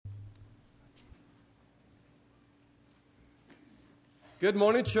Good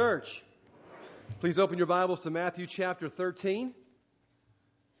morning, church. Please open your Bibles to Matthew chapter 13,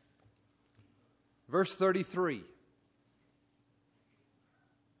 verse 33.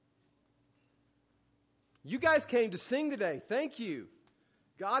 You guys came to sing today. Thank you.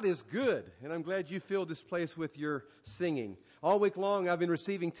 God is good, and I'm glad you filled this place with your singing. All week long, I've been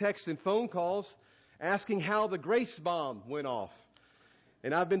receiving texts and phone calls asking how the grace bomb went off.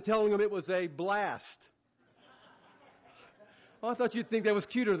 And I've been telling them it was a blast. Well, I thought you'd think that was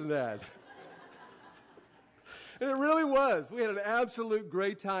cuter than that. And it really was. We had an absolute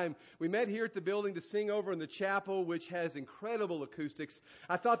great time. We met here at the building to sing over in the chapel, which has incredible acoustics.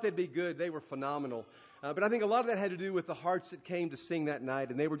 I thought they'd be good. They were phenomenal. But I think a lot of that had to do with the hearts that came to sing that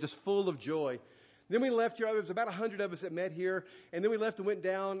night, and they were just full of joy. Then we left here. There was about 100 of us that met here. And then we left and went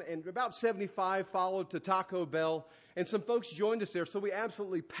down, and about 75 followed to Taco Bell. And some folks joined us there, so we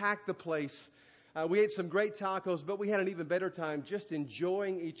absolutely packed the place. We ate some great tacos, but we had an even better time just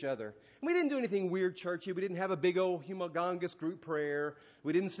enjoying each other. And we didn't do anything weird churchy. We didn't have a big old humongous group prayer.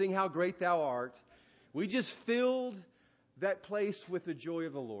 We didn't sing How Great Thou Art. We just filled that place with the joy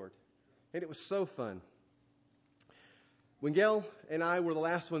of the Lord. And it was so fun. When Gail and I were the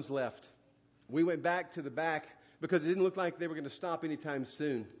last ones left, we went back to the back because it didn't look like they were going to stop anytime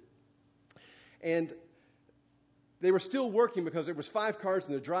soon. And they were still working because there was 5 cars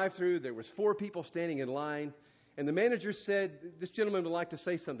in the drive-thru. There was 4 people standing in line. And the manager said, this gentleman would like to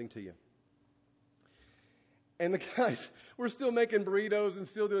say something to you. And the guys were still making burritos and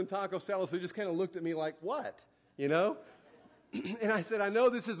still doing taco salad. So they just kind of looked at me like, what? You know? And I said, I know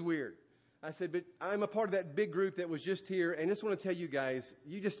this is weird. I said, but I'm a part of that big group that was just here. And I just want to tell you guys,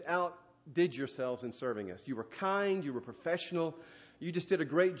 you just outdid yourselves in serving us. You were kind. You were professional. You just did a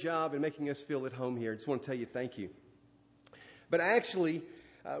great job in making us feel at home here. I just want to tell you thank you. But actually,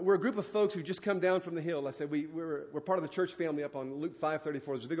 we're a group of folks who just come down from the hill. I said we're part of the church family up on Luke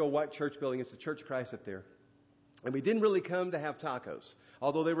 534. There's a big old white church building. It's the Church of Christ up there. And we didn't really come to have tacos,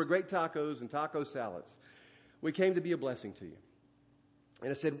 although they were great tacos and taco salads. We came to be a blessing to you.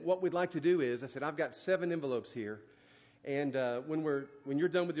 And I said, what we'd like to do is, I said, I've got 7 envelopes here. And when you're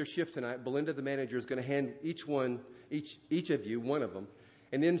done with your shift tonight, Belinda, the manager, is going to hand each of you one of them.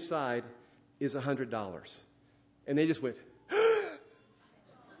 And inside is $100. And they just went,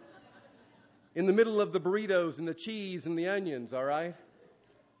 in the middle of the burritos and the cheese and the onions, all right?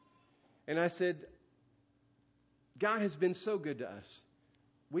 And I said, God has been so good to us.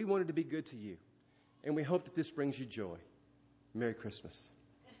 We wanted to be good to you. And we hope that this brings you joy. Merry Christmas.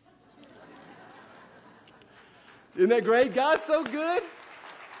 Isn't that great? God's so good.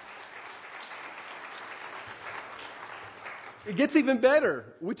 It gets even better.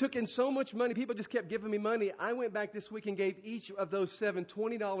 We took in so much money. People just kept giving me money. I went back this week and gave each of those 7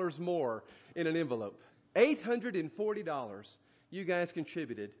 $20 more in an envelope. $840 you guys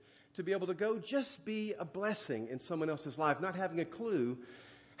contributed to be able to go just be a blessing in someone else's life, not having a clue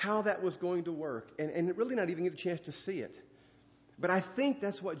how that was going to work, and really not even get a chance to see it. But I think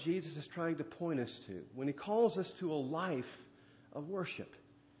that's what Jesus is trying to point us to when He calls us to a life of worship.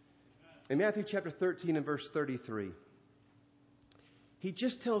 In Matthew chapter 13 and verse 33, He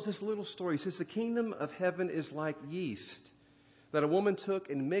just tells this little story. He says, the kingdom of heaven is like yeast that a woman took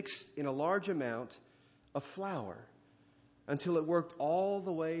and mixed in a large amount of flour until it worked all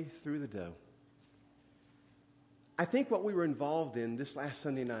the way through the dough. I think what we were involved in this last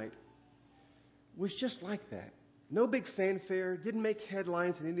Sunday night was just like that. No big fanfare, didn't make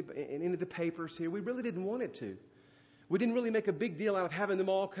headlines in any of the papers here. We really didn't want it to. We didn't really make a big deal out of having them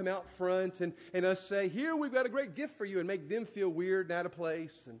all come out front and us say, here, we've got a great gift for you, and make them feel weird and out of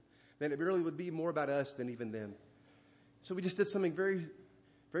place. And then it really would be more about us than even them. So we just did something very,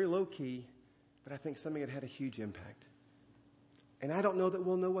 very low key, but I think something that had a huge impact. And I don't know that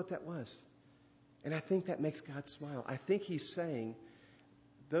we'll know what that was. And I think that makes God smile. I think He's saying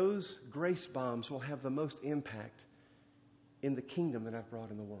those grace bombs will have the most impact in the kingdom that I've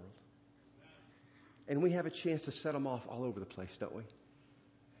brought in the world. And we have a chance to set them off all over the place, don't we?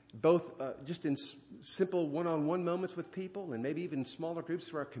 Both just in simple one-on-one moments with people, and maybe even smaller groups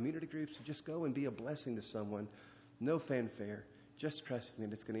through our community groups, to just go and be a blessing to someone. No fanfare, just trusting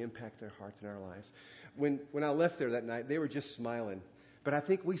that it's going to impact their hearts and our lives. When I left there that night, they were just smiling. But I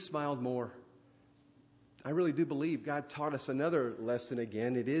think we smiled more. I really do believe God taught us another lesson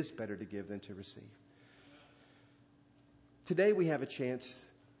again. It is better to give than to receive. Today we have a chance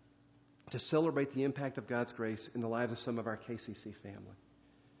to celebrate the impact of God's grace in the lives of some of our KCC family.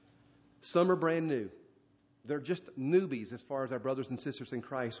 Some are brand new. They're just newbies as far as our brothers and sisters in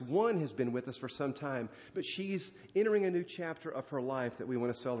Christ. One has been with us for some time, but she's entering a new chapter of her life that we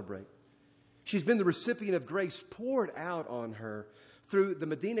want to celebrate. She's been the recipient of grace poured out on her through the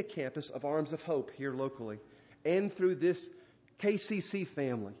Medina campus of Arms of Hope here locally and through this KCC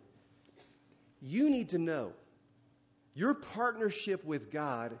family, you need to know your partnership with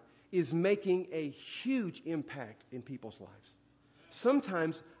God is making a huge impact in people's lives.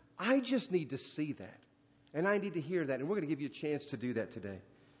 Sometimes I just need to see that, and I need to hear that, and we're going to give you a chance to do that today.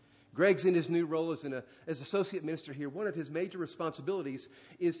 Greg's in his new role as associate minister here. One of his major responsibilities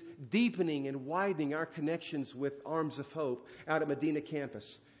is deepening and widening our connections with Arms of Hope out at Medina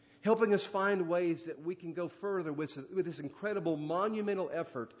campus, helping us find ways that we can go further with this incredible monumental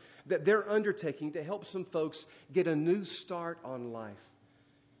effort that they're undertaking to help some folks get a new start on life.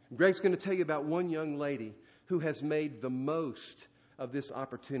 Greg's going to tell you about one young lady who has made the most of this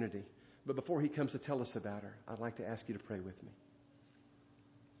opportunity. But before he comes to tell us about her, I'd like to ask you to pray with me.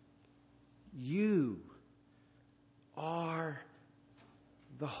 You are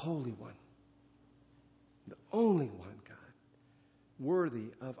the Holy One, the only one, God,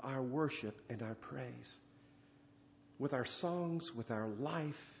 worthy of our worship and our praise. With our songs, with our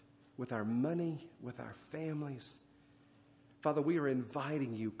life, with our money, with our families. Father, we are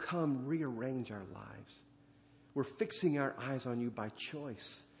inviting you, come rearrange our lives. We're fixing our eyes on you by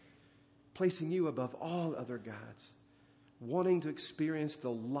choice, placing you above all other gods, wanting to experience the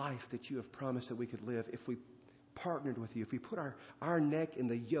life that you have promised that we could live if we partnered with you, if we put our neck in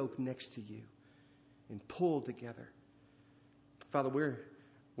the yoke next to you and pulled together. Father, we're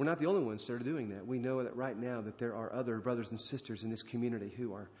not the only ones that are doing that. We know that right now that there are other brothers and sisters in this community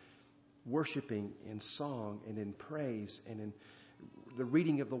who are worshiping in song and in praise and in the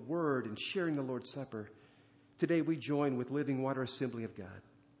reading of the Word and sharing the Lord's Supper. Today we join with Living Water Assembly of God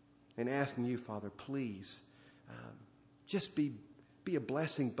and asking you, Father, please just be a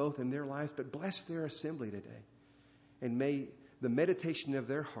blessing both in their lives, but bless their assembly today. And may the meditation of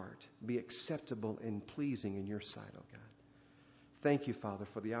their heart be acceptable and pleasing in your sight, oh God. Thank you, Father,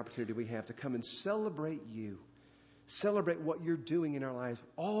 for the opportunity we have to come and celebrate you. Celebrate what you're doing in our lives.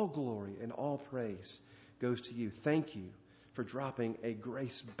 All glory and all praise goes to you. Thank you for dropping a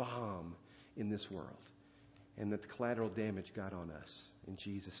grace bomb in this world and that the collateral damage got on us. In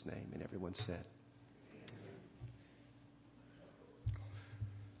Jesus' name. And everyone said,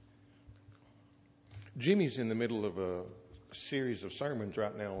 Jimmy's in the middle of a series of sermons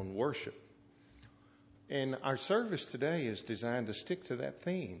right now on worship. And our service today is designed to stick to that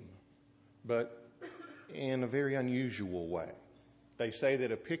theme, but in a very unusual way. They say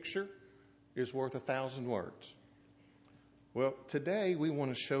that a picture is worth 1,000 words. Well, today we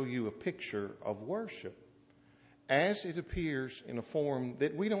want to show you a picture of worship as it appears in a form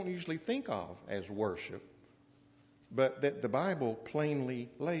that we don't usually think of as worship, but that the Bible plainly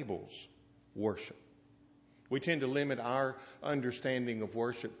labels worship. We tend to limit our understanding of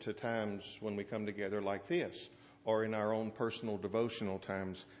worship to times when we come together like this, or in our own personal devotional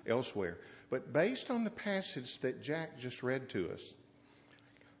times elsewhere. But based on the passage that Jack just read to us,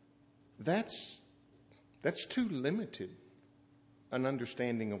 that's too limited an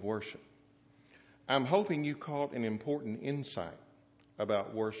understanding of worship. I'm hoping you caught an important insight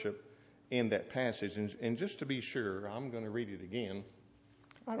about worship in that passage. And just to be sure, I'm going to read it again.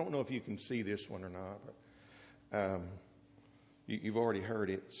 I don't know if you can see this one or not, but you've already heard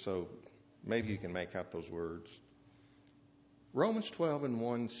it, so maybe you can make out those words. Romans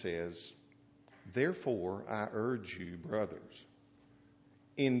 12:1 says, "Therefore I urge you, brothers,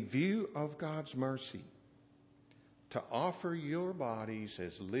 in view of God's mercy, to offer your bodies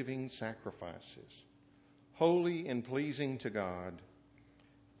as living sacrifices, holy and pleasing to God.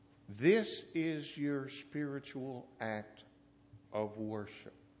 This is your spiritual act of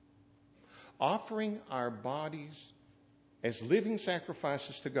worship." Offering our bodies as living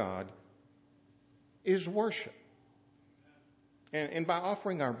sacrifices to God is worship. And by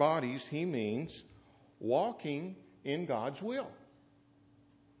offering our bodies, he means walking in God's will.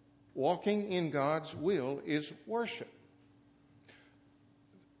 Walking in God's will is worship.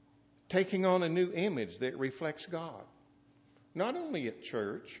 Taking on a new image that reflects God. Not only at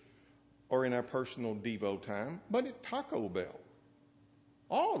church or in our personal Devo time, but at Taco Bell.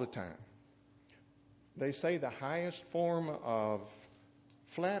 All the time. They say the highest form of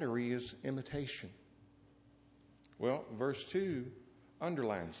flattery is imitation. Well, verse 2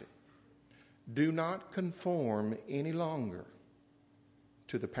 underlines it. Do not conform any longer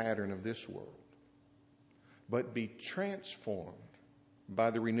to the pattern of this world, but be transformed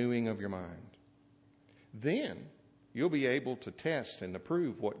by the renewing of your mind. Then you'll be able to test and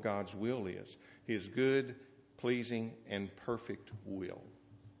approve what God's will is, his good, pleasing, and perfect will.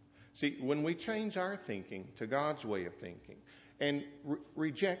 See, when we change our thinking to God's way of thinking and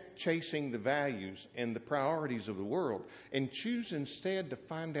reject chasing the values and the priorities of the world and choose instead to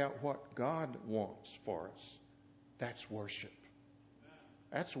find out what God wants for us. That's worship.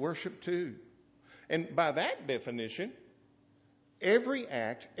 That's worship too. And by that definition, every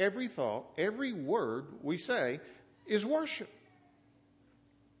act, every thought, every word we say is worship.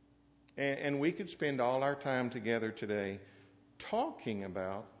 And we could spend all our time together today talking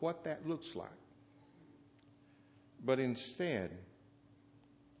about what that looks like. But instead,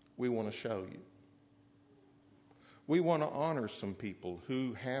 we want to show you. We want to honor some people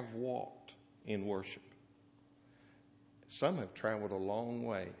who have walked in worship. Some have traveled a long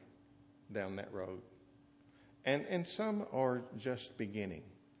way down that road. And some are just beginning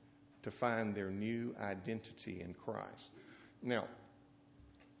to find their new identity in Christ. Now,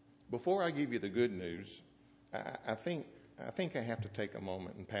 before I give you the good news, I think I have to take a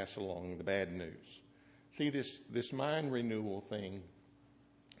moment and pass along the bad news. See, this mind renewal thing,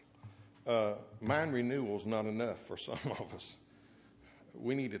 mind renewal is not enough for some of us.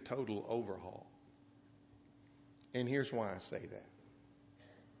 We need a total overhaul. And here's why I say that.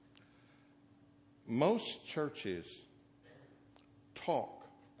 Most churches talk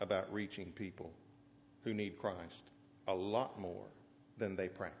about reaching people who need Christ a lot more than they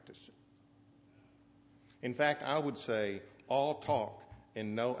practice it. In fact, I would say all talk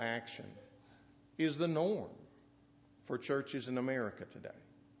and no action is the norm for churches in America today.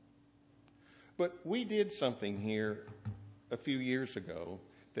 But we did something here a few years ago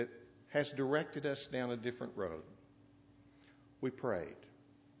that has directed us down a different road. We prayed.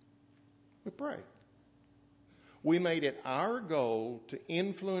 We made it our goal to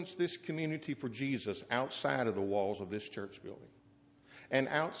influence this community for Jesus outside of the walls of this church building and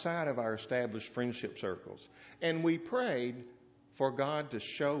outside of our established friendship circles. And we prayed for God to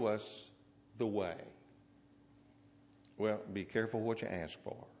show us the way. Well, be careful what you ask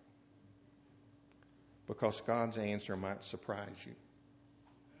for, because God's answer might surprise you.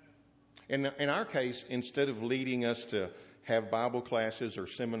 In our case, instead of leading us to have Bible classes or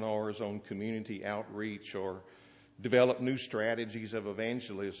seminars on community outreach or develop new strategies of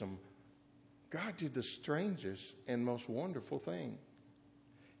evangelism, God did the strangest and most wonderful thing.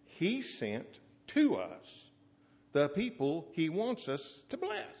 He sent to us the people He wants us to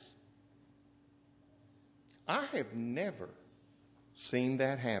bless. I have never seen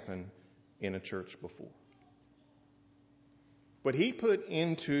that happen in a church before. But He put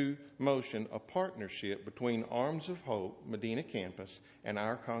into motion a partnership between Arms of Hope, Medina Campus, and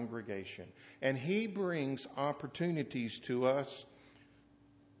our congregation. And He brings opportunities to us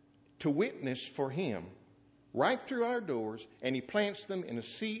to witness for Him right through our doors, and He plants them in a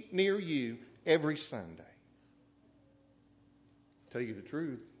seat near you every Sunday. To tell you the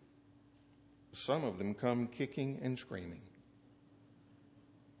truth, some of them come kicking and screaming.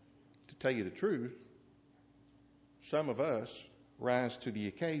 To tell you the truth, some of us rise to the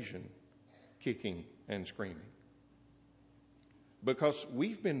occasion kicking and screaming. Because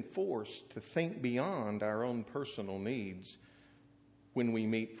we've been forced to think beyond our own personal needs when we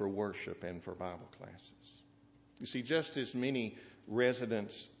meet for worship and for Bible classes. You see, just as many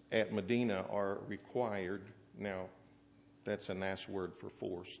residents at Medina are required, now that's a nice word for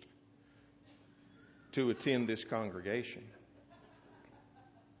forced, to attend this congregation,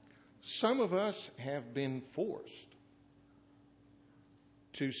 some of us have been forced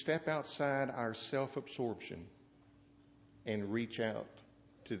to step outside our self-absorption and reach out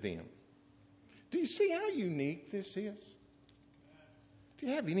to them. Do you see how unique this is? Do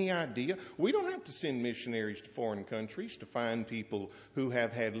you have any idea? We don't have to send missionaries to foreign countries to find people who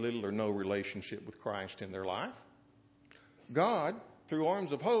have had little or no relationship with Christ in their life. God, through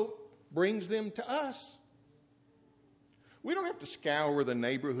Arms of Hope, brings them to us. We don't have to scour the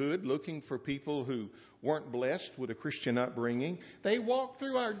neighborhood looking for people who weren't blessed with a Christian upbringing. They walk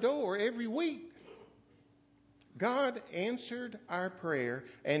through our door every week. God answered our prayer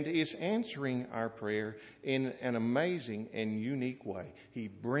and is answering our prayer in an amazing and unique way. He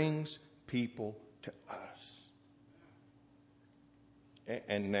brings people to us.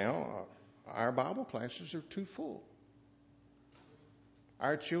 And now our Bible classes are too full.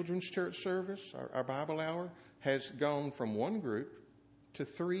 Our children's church service, our Bible hour, has gone from one group to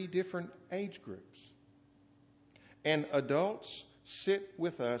 3 different age groups. And adults sit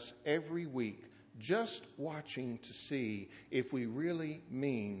with us every week just watching to see if we really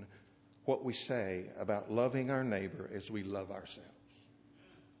mean what we say about loving our neighbor as we love ourselves.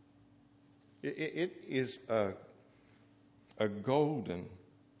 It is a golden,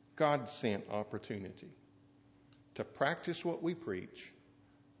 God-sent opportunity to practice what we preach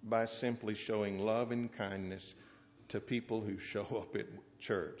by simply showing love and kindness to people who show up at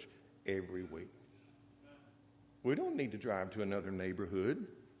church every week. We don't need to drive to another neighborhood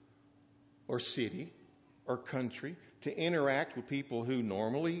or city or country to interact with people who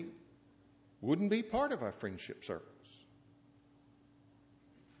normally wouldn't be part of our friendship circles.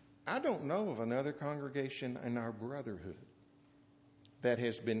 I don't know of another congregation in our brotherhood that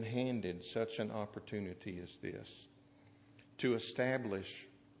has been handed such an opportunity as this to establish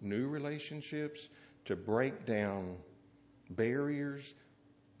new relationships, to break down barriers,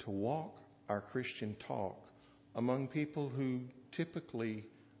 to walk our Christian talk among people who typically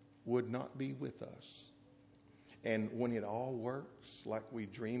would not be with us. And when it all works like we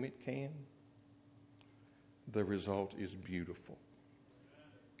dream it can, the result is beautiful.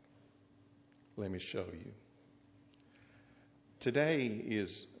 Let me show you. Today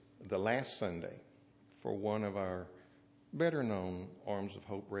is the last Sunday for one of our better known Arms of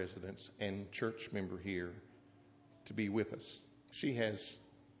Hope residents and church member here to be with us.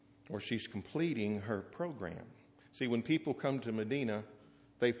 She's completing her program. See, when people come to Medina,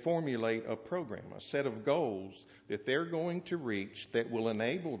 they formulate a program, a set of goals that they're going to reach that will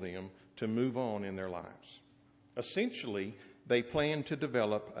enable them to move on in their lives. Essentially, they plan to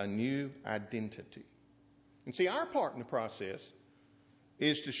develop a new identity. And see, our part in the process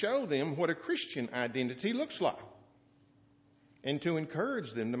is to show them what a Christian identity looks like and to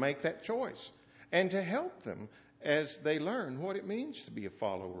encourage them to make that choice and to help them as they learn what it means to be a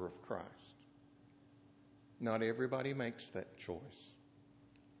follower of Christ. Not everybody makes that choice,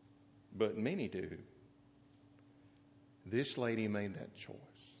 but many do. This lady made that choice.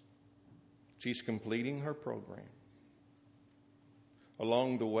 She's completing her program.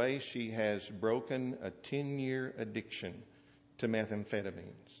 Along the way, she has broken a 10-year addiction to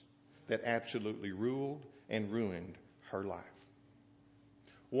methamphetamines that absolutely ruled and ruined her life.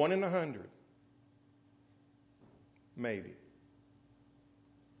 1 in 100, maybe,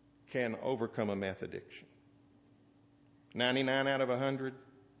 can overcome a meth addiction. 99 out of 100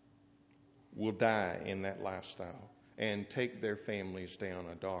 will die in that lifestyle and take their families down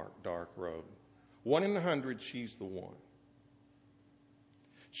a dark, dark road. 1 in 100, she's the one.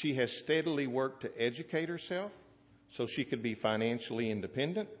 She has steadily worked to educate herself so she could be financially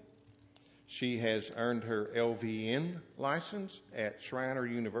independent. She has earned her LVN license at Schreiner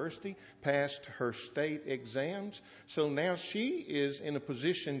University, passed her state exams. So now she is in a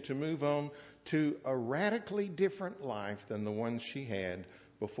position to move on to a radically different life than the one she had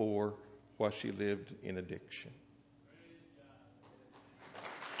before while she lived in addiction.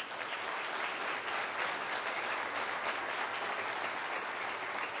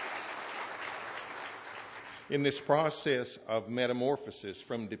 In this process of metamorphosis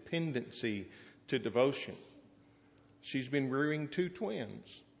from dependency to devotion, she's been rearing 2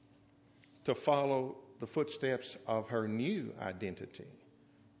 twins to follow the footsteps of her new identity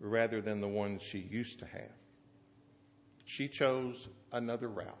rather than the one she used to have. She chose another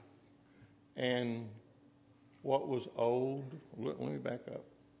route. And what was old, let me back up.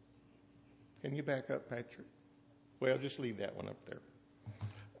 Can you back up, Patrick? Well, just leave that one up there.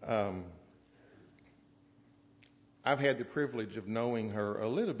 I've had the privilege of knowing her a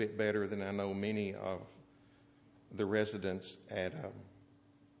little bit better than I know many of the residents at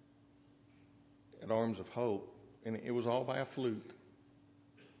Arms of Hope, and it was all by a fluke.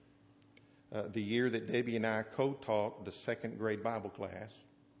 The year that Debbie and I co-taught the second grade Bible class,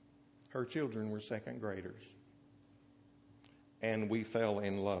 her children were second graders, and we fell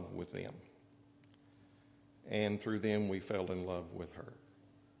in love with them. And through them, we fell in love with her.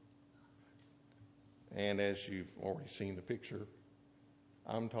 And as you've already seen the picture,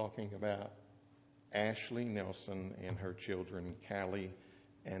 I'm talking about Ashley Nelson and her children, Callie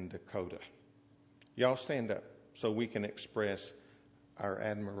and Dakota. Y'all stand up so we can express our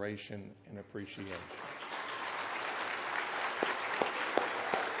admiration and appreciation.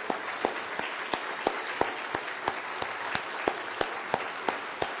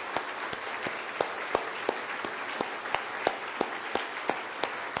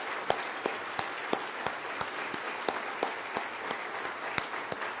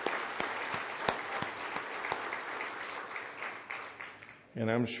 And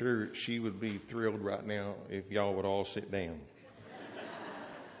I'm sure she would be thrilled right now if y'all would all sit down.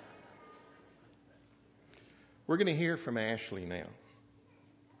 We're going to hear from Ashley now.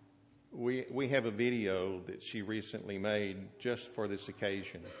 We have a video that she recently made just for this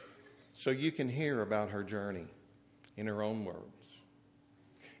occasion, so you can hear about her journey in her own words.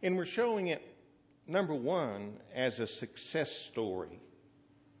 And we're showing it, number one, as a success story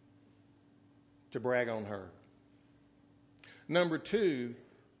to brag on her. Number two,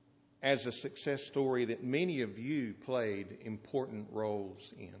 as a success story that many of you played important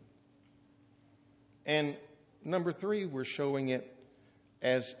roles in. And number 3, we're showing it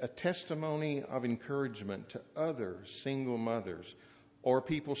as a testimony of encouragement to other single mothers or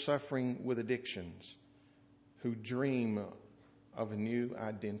people suffering with addictions who dream of a new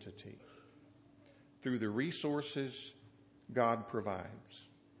identity through the resources God provides.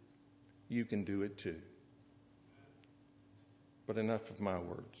 You can do it too. But enough of my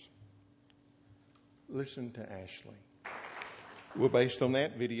words. Listen to Ashley. Well, based on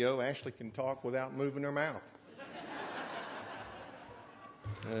that video, Ashley can talk without moving her mouth.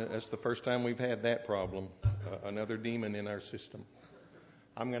 That's the first time we've had that problem, another demon in our system.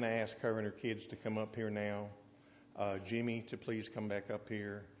 I'm going to ask her and her kids to come up here now. Jimmy to please come back up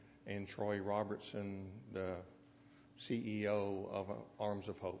here, and Troy Robertson, the CEO of Arms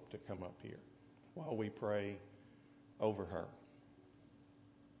of Hope, to come up here while we pray over her.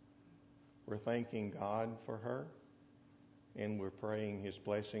 We're thanking God for her, and we're praying His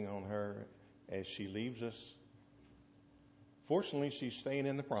blessing on her as she leaves us. Fortunately, she's staying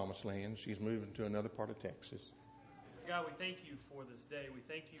in the Promised Land. She's moving to another part of Texas. God, we thank you for this day. We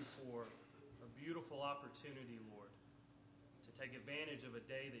thank you for a beautiful opportunity, Lord, to take advantage of a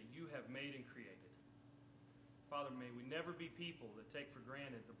day that you have made and created. Father, may we never be people that take for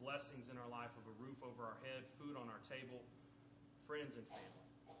granted the blessings in our life of a roof over our head, food on our table, friends and family.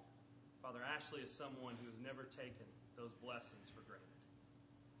 Father, Ashley is someone who has never taken those blessings for granted.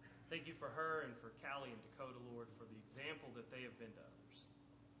 Thank you for her and for Callie and Dakota, Lord, for the example that they have been to others.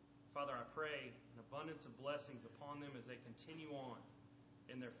 Father, I pray an abundance of blessings upon them as they continue on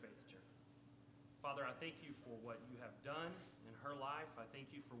in their faith journey. Father, I thank you for what you have done in her life. I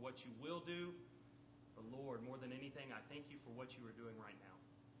thank you for what you will do. But Lord, more than anything, I thank you for what you are doing right now.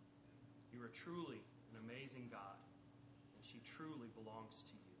 You are truly an amazing God, and she truly belongs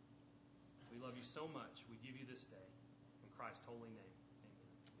to you. We love you so much. We give you this day. In Christ's holy name.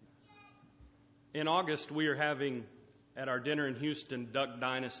 In August, we are having at our dinner in Houston, Duck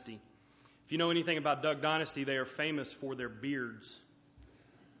Dynasty. If you know anything about Duck Dynasty, they are famous for their beards.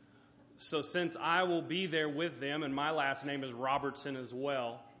 So since I will be there with them, and my last name is Robertson as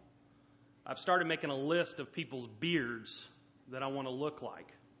well, I've started making a list of people's beards that I want to look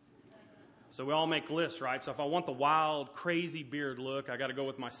like. So we all make lists, right? So if I want the wild, crazy beard look, I got to go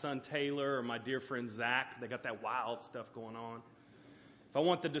with my son Taylor or my dear friend Zach. They got that wild stuff going on. If I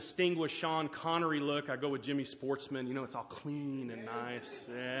want the distinguished Sean Connery look, I go with Jimmy Sportsman. You know, it's all clean and nice.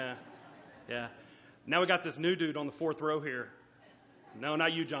 Yeah. Now we got this new dude on the 4th row here. No,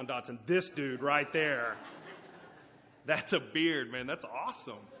 not you, John Dotson. This dude right there. That's a beard, man. That's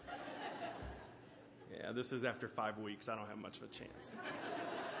awesome. Yeah, this is after 5 weeks. I don't have much of a chance.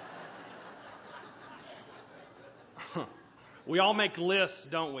 We all make lists,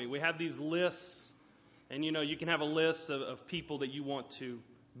 don't we? We have these lists. And, you know, you can have a list of people that you want to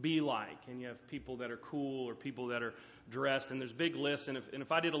be like. And you have people that are cool or people that are dressed. And there's big lists. And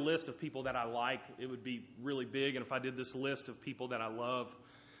if I did a list of people that I like, it would be really big. And if I did this list of people that I love,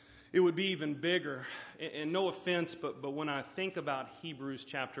 it would be even bigger. And no offense, but when I think about Hebrews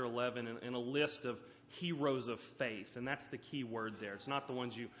chapter 11 and a list of heroes of faith, and that's the key word there. It's not the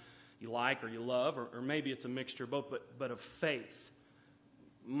ones you like or you love, or maybe it's a mixture of both, but of faith.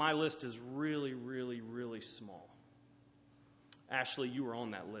 My list is really, really, really small. Ashley, you were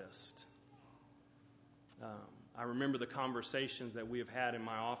on that list. I remember the conversations that we have had in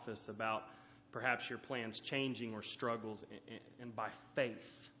my office about perhaps your plans changing or struggles, and by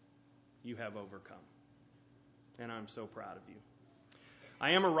faith, you have overcome. And I'm so proud of you.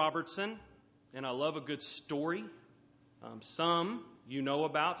 I am a Robertson, and I love a good story. Some you know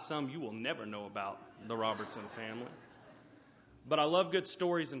about, some you will never know about the Robertson family. But I love good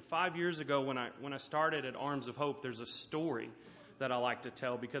stories, and 5 years ago when I started at Arms of Hope, there's a story that I like to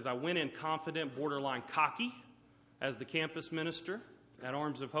tell because I went in confident, borderline cocky as the campus minister at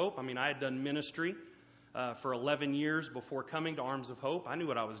Arms of Hope. I mean, I had done ministry for 11 years before coming to Arms of Hope. I knew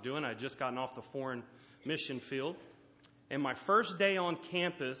what I was doing. I had just gotten off the foreign mission field. And my first day on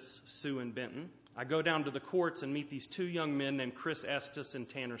campus, Sue and Benton, I go down to the courts and meet these 2 young men named Chris Estes and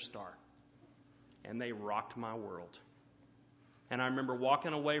Tanner Starr. And they rocked my world. And I remember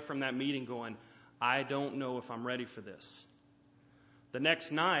walking away from that meeting going, I don't know if I'm ready for this. The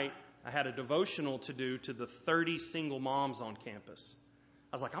next night, I had a devotional to do to the 30 single moms on campus.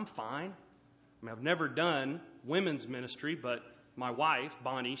 I was like, I'm fine. I mean, I've never done women's ministry, but my wife,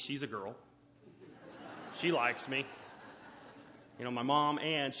 Bonnie, she's a girl. She likes me. You know, my mom,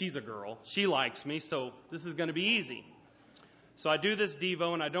 Ann, she's a girl. She likes me, so this is going to be easy. So I do this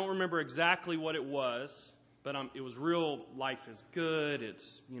Devo, and I don't remember exactly what it was. But it was real life is good.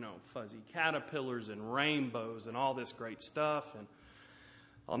 It's, fuzzy caterpillars and rainbows and all this great stuff. And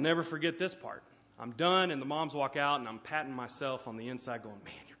I'll never forget this part. I'm done, and the moms walk out, and I'm patting myself on the inside going,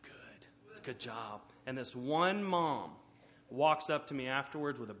 man, you're good. Good job. And this one mom walks up to me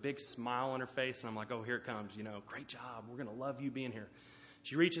afterwards with a big smile on her face, and I'm like, oh, here it comes. Great job. We're going to love you being here.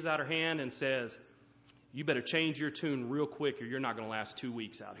 She reaches out her hand and says, you better change your tune real quick or you're not going to last 2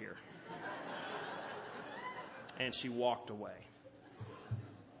 weeks out here. And she walked away.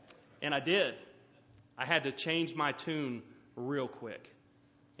 And I did. I had to change my tune real quick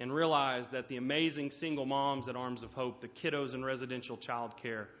and realize that the amazing single moms at Arms of Hope, the kiddos in residential child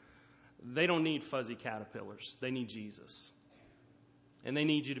care, they don't need fuzzy caterpillars. They need Jesus. And they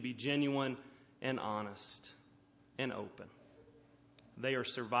need you to be genuine and honest and open. They are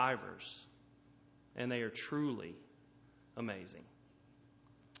survivors, and they are truly amazing.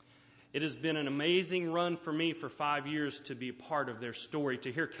 It has been an amazing run for me for 5 years to be a part of their story,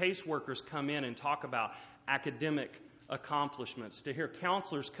 to hear caseworkers come in and talk about academic accomplishments, to hear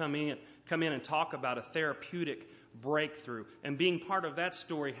counselors come in and talk about a therapeutic breakthrough. And being part of that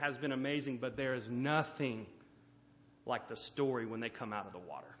story has been amazing, but there is nothing like the story when they come out of the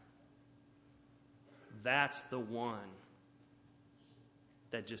water. That's the one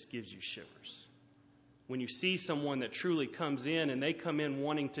that just gives you shivers. When you see someone that truly comes in and they come in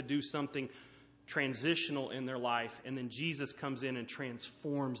wanting to do something transitional in their life, and then Jesus comes in and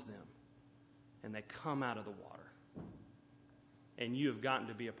transforms them, and they come out of the water. And you have gotten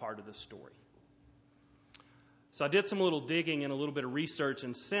to be a part of the story. So I did some little digging and a little bit of research,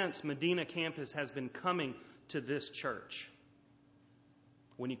 and since Medina Campus has been coming to this church,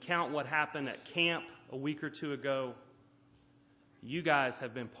 when you count what happened at camp a week or two ago, you guys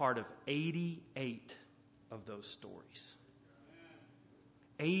have been part of 88 of those stories.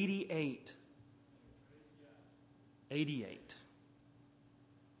 88. 88.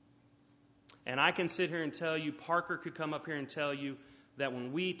 And I can sit here and tell you, Parker could come up here and tell you that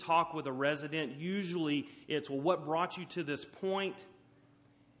when we talk with a resident, usually it's, well, what brought you to this point?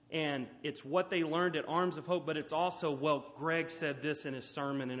 And it's what they learned at Arms of Hope, but it's also, well, Greg said this in his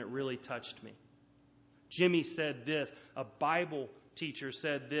sermon and it really touched me. Jimmy said this. A Bible teacher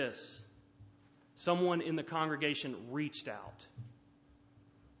said this. Someone in the congregation reached out.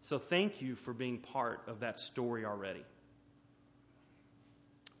 So thank you for being part of that story already.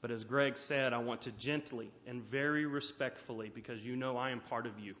 But as Greg said, I want to gently and very respectfully, because you know I am part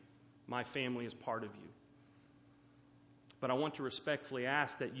of you. My family is part of you. But I want to respectfully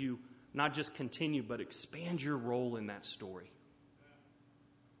ask that you not just continue, but expand your role in that story.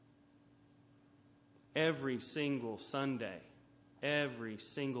 Every single Sunday, every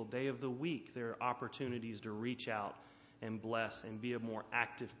single day of the week, there are opportunities to reach out and bless and be a more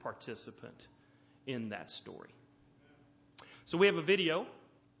active participant in that story. So we have a video.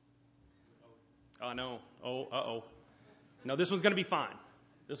 Oh, no. No, this one's going to be fine.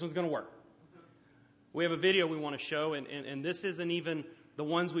 This one's going to work. We have a video we want to show, and this isn't even the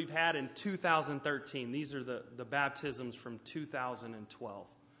ones we've had in 2013. These are the baptisms from 2012.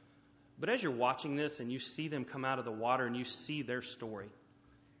 But as you're watching this and you see them come out of the water and you see their story,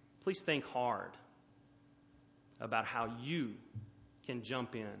 please think hard about how you can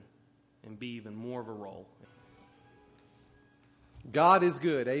jump in and be even more of a role. God is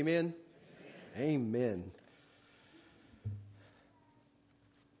good. Amen? Amen.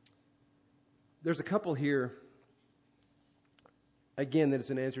 There's a couple here, again, that is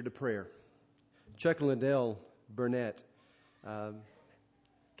an answer to prayer. Chuck and Liddell Burnett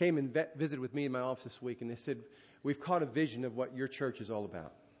came and visited with me in my office this week, and they said, we've caught a vision of what your church is all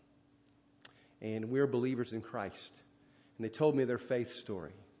about. And we're believers in Christ. And they told me their faith story.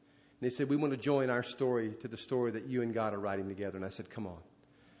 And they said, we want to join our story to the story that you and God are writing together. And I said, come on.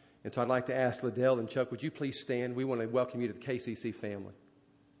 And so I'd like to ask Liddell and Chuck, would you please stand? We want to welcome you to the KCC family.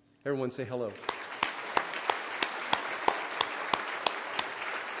 Everyone say hello.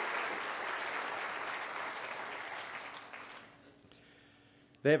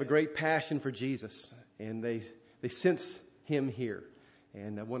 They have a great passion for Jesus, and they sense Him here.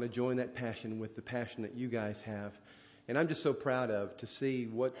 And I want to join that passion with the passion that you guys have. And I'm just so proud to see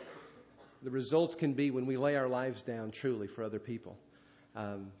what the results can be when we lay our lives down truly for other people.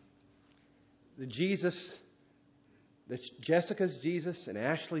 The Jesus, that's Jessica's Jesus and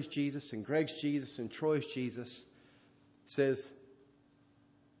Ashley's Jesus and Greg's Jesus and Troy's Jesus says,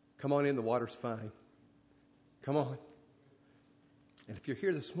 come on in, the water's fine. Come on. And if you're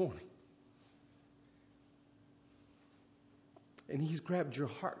here this morning and He's grabbed your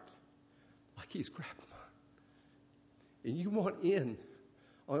heart like He's grabbed mine, and you want in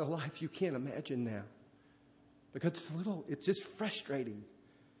on a life you can't imagine now, Because it's just frustrating.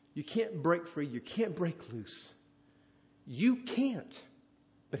 You can't break free. You can't break loose. You can't,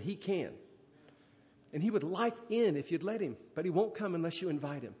 but He can. And He would like in if you'd let Him, but He won't come unless you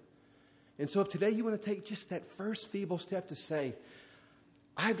invite Him. And so if today you want to take just that first feeble step to say,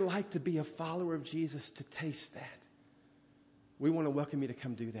 I'd like to be a follower of Jesus, to taste that, we want to welcome you to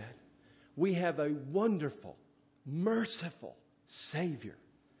come do that. We have a wonderful, merciful Savior,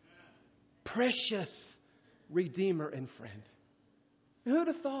 precious Redeemer and friend. Who would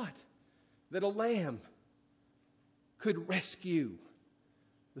have thought that a lamb could rescue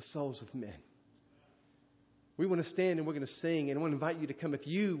the souls of men? We want to stand and we're going to sing, and I want to invite you to come if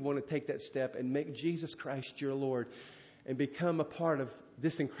you want to take that step and make Jesus Christ your Lord and become a part of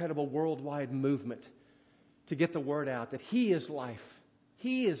this incredible worldwide movement to get the word out that He is life.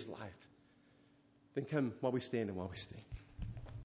 He is life. Then come while we stand and while we sing.